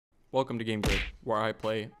Welcome to GameGrade, where I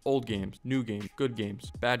play old games, new games, good games,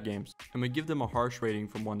 bad games, and we give them a harsh rating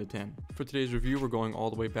from 1 to 10. For today's review, we're going all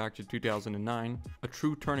the way back to 2009, a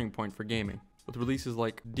true turning point for gaming, with releases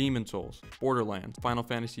like Demon's Souls, Borderlands, Final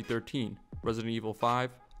Fantasy XIII, Resident Evil 5,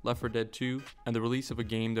 Left 4 Dead 2, and the release of a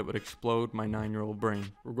game that would explode my 9-year-old brain.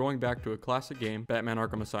 We're going back to a classic game, Batman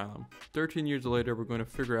Arkham Asylum. 13 years later, we're going to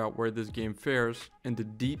figure out where this game fares in the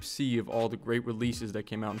deep sea of all the great releases that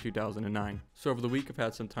came out in 2009. So over the week, I've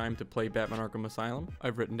had some time to play Batman Arkham Asylum.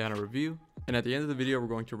 I've written down a review, and at the end of the video, we're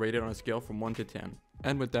going to rate it on a scale from 1 to 10.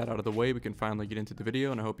 And with that out of the way, we can finally get into the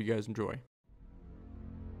video, and I hope you guys enjoy.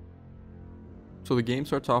 So the game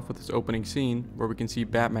starts off with this opening scene where we can see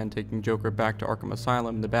Batman taking Joker back to Arkham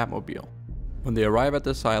Asylum in the Batmobile. When they arrive at the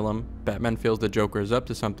asylum, Batman feels that Joker is up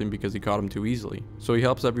to something because he caught him too easily, so he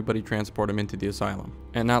helps everybody transport him into the asylum.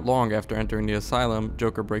 And not long after entering the asylum,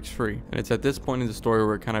 Joker breaks free. And it's at this point in the story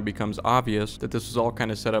where it kind of becomes obvious that this was all kind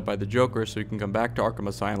of set up by the Joker so he can come back to Arkham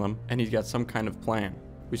Asylum, and he's got some kind of plan.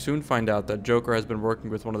 We soon find out that Joker has been working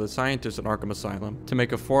with one of the scientists at Arkham Asylum to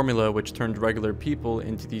make a formula which turns regular people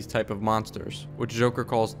into these type of monsters, which Joker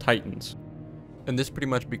calls Titans. And this pretty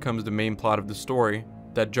much becomes the main plot of the story,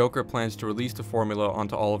 that Joker plans to release the formula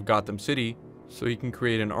onto all of Gotham City so he can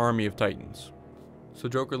create an army of Titans. So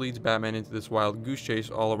Joker leads Batman into this wild goose chase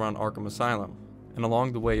all around Arkham Asylum. And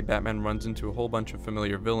along the way, Batman runs into a whole bunch of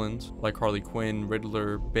familiar villains like Harley Quinn,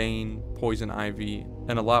 Riddler, Bane, Poison Ivy,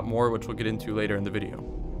 and a lot more which we'll get into later in the video.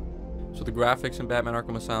 So the graphics in Batman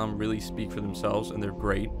Arkham Asylum really speak for themselves, and they're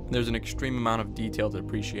great. And there's an extreme amount of detail to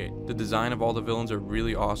appreciate. The design of all the villains are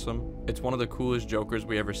really awesome. It's one of the coolest Jokers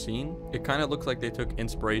we ever seen. It kind of looks like they took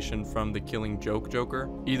inspiration from the Killing Joke Joker.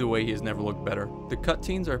 Either way, he has never looked better. The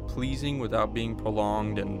cutscenes are pleasing without being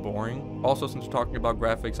prolonged and boring. Also, since we're talking about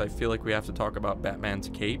graphics, I feel like we have to talk about Batman's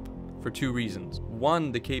cape for two reasons.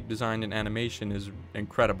 One, the cape design and animation is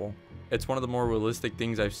incredible. It's one of the more realistic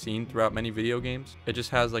things I've seen throughout many video games. It just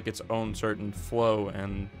has like its own certain flow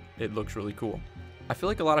and it looks really cool. I feel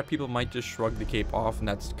like a lot of people might just shrug the cape off, and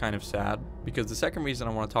that's kind of sad, because the second reason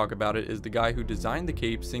I want to talk about it is the guy who designed the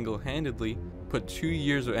cape single-handedly put 2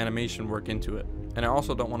 years of animation work into it. And I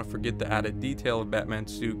also don't want to forget the added detail of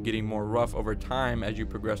Batman's suit getting more rough over time as you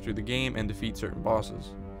progress through the game and defeat certain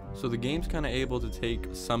bosses. So the game's kind of able to take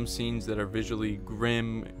some scenes that are visually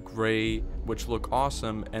grim, gray, which look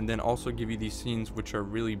awesome, and then also give you these scenes which are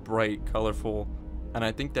really bright, colorful, and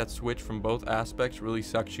I think that switch from both aspects really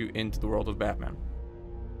sucks you into the world of Batman.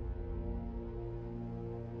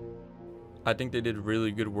 I think they did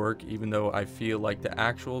really good work, even though I feel like the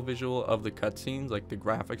actual visual of the cutscenes, like the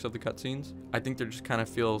graphics of the cutscenes, I think they just kind of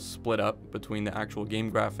feel split up between the actual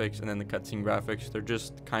game graphics and then the cutscene graphics. They're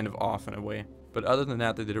just kind of off in a way. But other than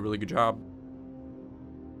that, they did a really good job.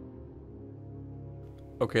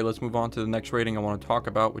 Okay, let's move on to the next rating I want to talk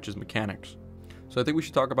about, which is mechanics. So I think we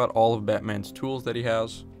should talk about all of Batman's tools that he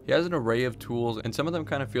has. He has an array of tools, and some of them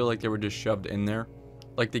kind of feel like they were just shoved in there.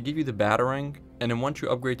 Like, they give you the Batarang, and then once you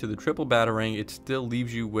upgrade to the triple Batarang, it still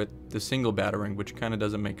leaves you with the single Batarang, which kind of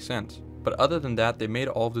doesn't make sense. But other than that, they made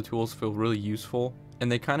all of the tools feel really useful, and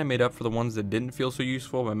they kind of made up for the ones that didn't feel so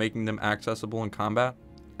useful by making them accessible in combat.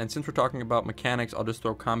 And since we're talking about mechanics, I'll just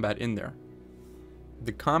throw combat in there.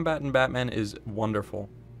 The combat in Batman is wonderful.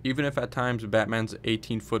 Even if at times Batman's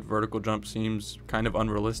 18-foot vertical jump seems kind of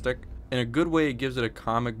unrealistic, in a good way it gives it a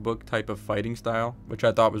comic book type of fighting style, which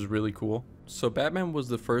I thought was really cool. So Batman was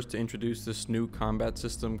the first to introduce this new combat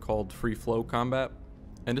system called free flow combat.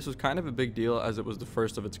 And this was kind of a big deal as it was the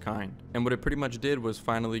first of its kind. And what it pretty much did was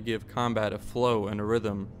finally give combat a flow and a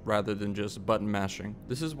rhythm rather than just button mashing.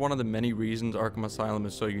 This is one of the many reasons Arkham Asylum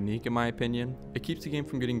is so unique in my opinion. It keeps the game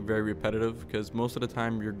from getting very repetitive because most of the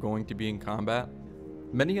time you're going to be in combat.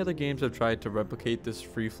 Many other games have tried to replicate this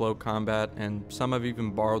free flow combat, and some have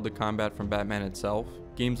even borrowed the combat from Batman itself.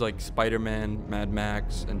 Games like Spider-Man, Mad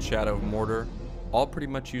Max, and Shadow of Mordor all pretty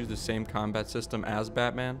much use the same combat system as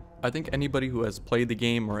Batman. I think anybody who has played the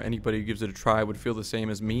game or anybody who gives it a try would feel the same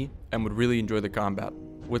as me and would really enjoy the combat.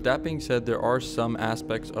 With that being said, there are some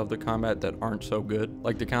aspects of the combat that aren't so good,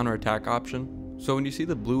 like the counterattack option. So when you see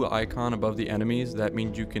the blue icon above the enemies, that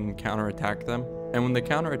means you can counterattack them. And when the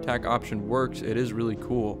counterattack option works, it is really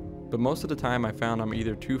cool. But most of the time I found I'm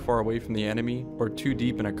either too far away from the enemy or too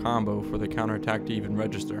deep in a combo for the counterattack to even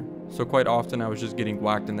register. So quite often I was just getting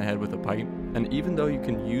whacked in the head with a pipe. And even though you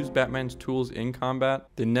can use Batman's tools in combat,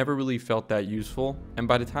 they never really felt that useful. And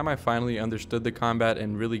by the time I finally understood the combat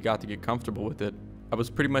and really got to get comfortable with it, I was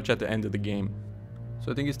pretty much at the end of the game. So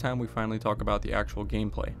I think it's time we finally talk about the actual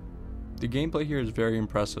gameplay. The gameplay here is very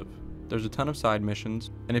impressive. There's a ton of side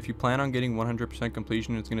missions, and if you plan on getting 100%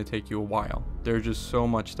 completion, it's going to take you a while. There's just so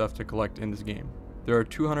much stuff to collect in this game. There are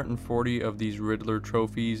 240 of these Riddler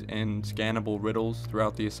trophies and scannable riddles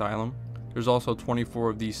throughout the asylum. There's also 24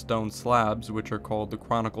 of these stone slabs, which are called the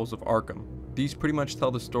Chronicles of Arkham. These pretty much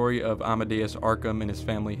tell the story of Amadeus Arkham and his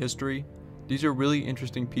family history. These are really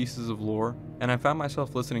interesting pieces of lore, and I found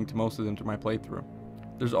myself listening to most of them through my playthrough.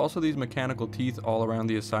 There's also these mechanical teeth all around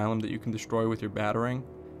the asylum that you can destroy with your batarang.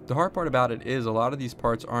 The hard part about it is a lot of these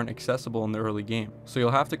parts aren't accessible in the early game, so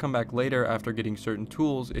you'll have to come back later after getting certain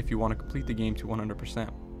tools if you want to complete the game to 100%.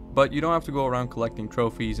 But you don't have to go around collecting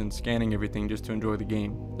trophies and scanning everything just to enjoy the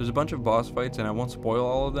game. There's a bunch of boss fights and I won't spoil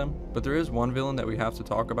all of them, but there is one villain that we have to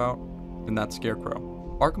talk about, and that's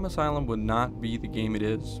Scarecrow. Arkham Asylum would not be the game it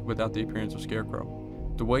is without the appearance of Scarecrow.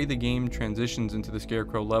 The way the game transitions into the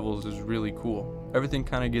Scarecrow levels is really cool. Everything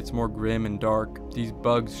kind of gets more grim and dark, these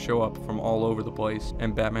bugs show up from all over the place,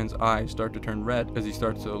 and Batman's eyes start to turn red as he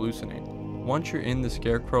starts to hallucinate. Once you're in the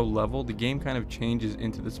Scarecrow level, the game kind of changes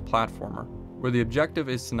into this platformer, where the objective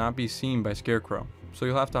is to not be seen by Scarecrow. So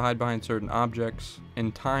you'll have to hide behind certain objects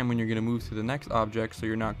and time when you're going to move to the next object so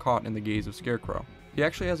you're not caught in the gaze of Scarecrow. He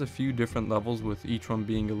actually has a few different levels, with each one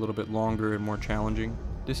being a little bit longer and more challenging.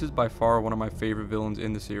 This is by far one of my favorite villains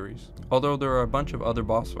in the series, although there are a bunch of other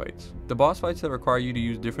boss fights. The boss fights that require you to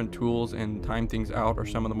use different tools and time things out are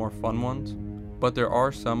some of the more fun ones, but there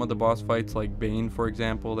are some of the boss fights like Bane for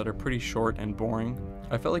example that are pretty short and boring.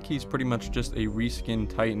 I felt like he's pretty much just a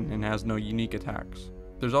reskinned Titan and has no unique attacks.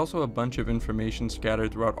 There's also a bunch of information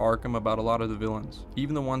scattered throughout Arkham about a lot of the villains,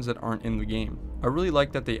 even the ones that aren't in the game. I really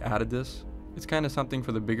like that they added this. It's kind of something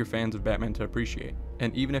for the bigger fans of Batman to appreciate.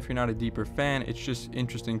 And even if you're not a deeper fan, it's just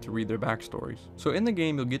interesting to read their backstories. So in the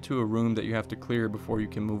game, you'll get to a room that you have to clear before you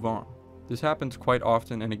can move on. This happens quite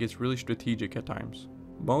often and it gets really strategic at times.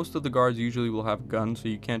 Most of the guards usually will have guns, so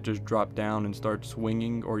you can't just drop down and start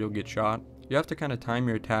swinging or you'll get shot. You have to kind of time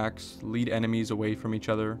your attacks, lead enemies away from each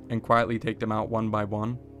other, and quietly take them out one by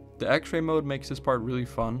one. The X-ray mode makes this part really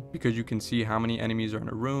fun because you can see how many enemies are in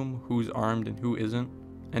a room, who's armed and who isn't,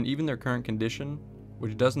 and even their current condition,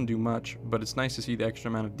 which doesn't do much, but it's nice to see the extra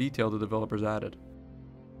amount of detail the developers added.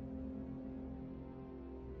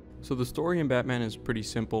 So the story in Batman is pretty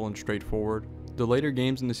simple and straightforward. The later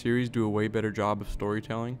games in the series do a way better job of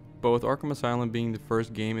storytelling, but with Arkham Asylum being the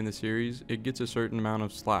first game in the series, it gets a certain amount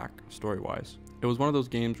of slack story-wise. It was one of those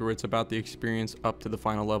games where it's about the experience up to the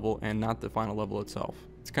final level and not the final level itself.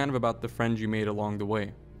 It's kind of about the friends you made along the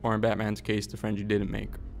way, or in Batman's case, the friends you didn't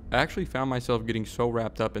make. I actually found myself getting so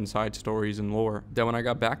wrapped up in side stories and lore that when I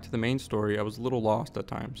got back to the main story, I was a little lost at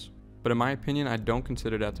times. But in my opinion, I don't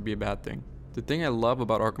consider that to be a bad thing. The thing I love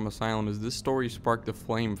about Arkham Asylum is this story sparked the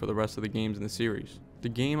flame for the rest of the games in the series. The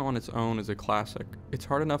game on its own is a classic. It's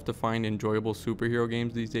hard enough to find enjoyable superhero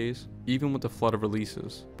games these days, even with the flood of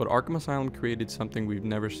releases, but Arkham Asylum created something we've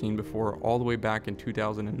never seen before all the way back in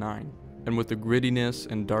 2009. And with the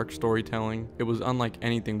grittiness and dark storytelling, it was unlike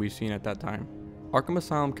anything we've seen at that time. Arkham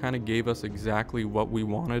Asylum kind of gave us exactly what we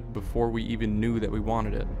wanted before we even knew that we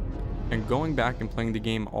wanted it. And going back and playing the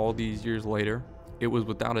game all these years later, it was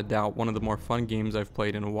without a doubt one of the more fun games I've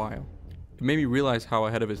played in a while. It made me realize how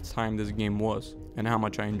ahead of its time this game was, and how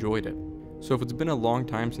much I enjoyed it. So if it's been a long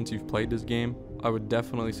time since you've played this game, I would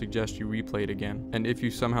definitely suggest you replay it again. And if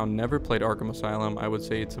you somehow never played Arkham Asylum, I would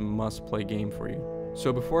say it's a must-play game for you.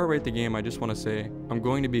 So before I rate the game, I just want to say, I'm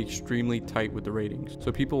going to be extremely tight with the ratings, so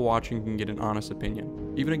people watching can get an honest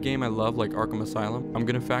opinion. Even a game I love like Arkham Asylum, I'm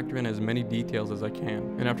going to factor in as many details as I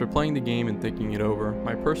can. And after playing the game and thinking it over,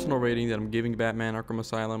 my personal rating that I'm giving Batman Arkham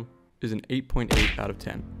Asylum is an 8.8 out of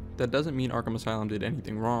 10. That doesn't mean Arkham Asylum did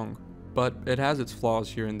anything wrong, but it has its flaws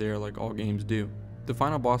here and there like all games do. The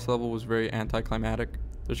final boss level was very anticlimactic.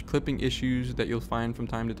 There's clipping issues that you'll find from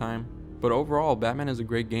time to time, but overall Batman is a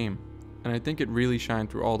great game. And I think it really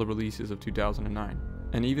shined through all the releases of 2009,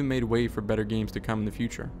 and even made way for better games to come in the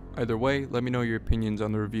future. Either way, let me know your opinions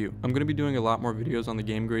on the review. I'm going to be doing a lot more videos on the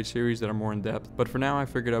GameGrade series that are more in depth, but for now I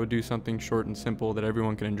figured I would do something short and simple that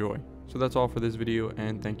everyone can enjoy. So that's all for this video,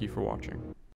 and thank you for watching.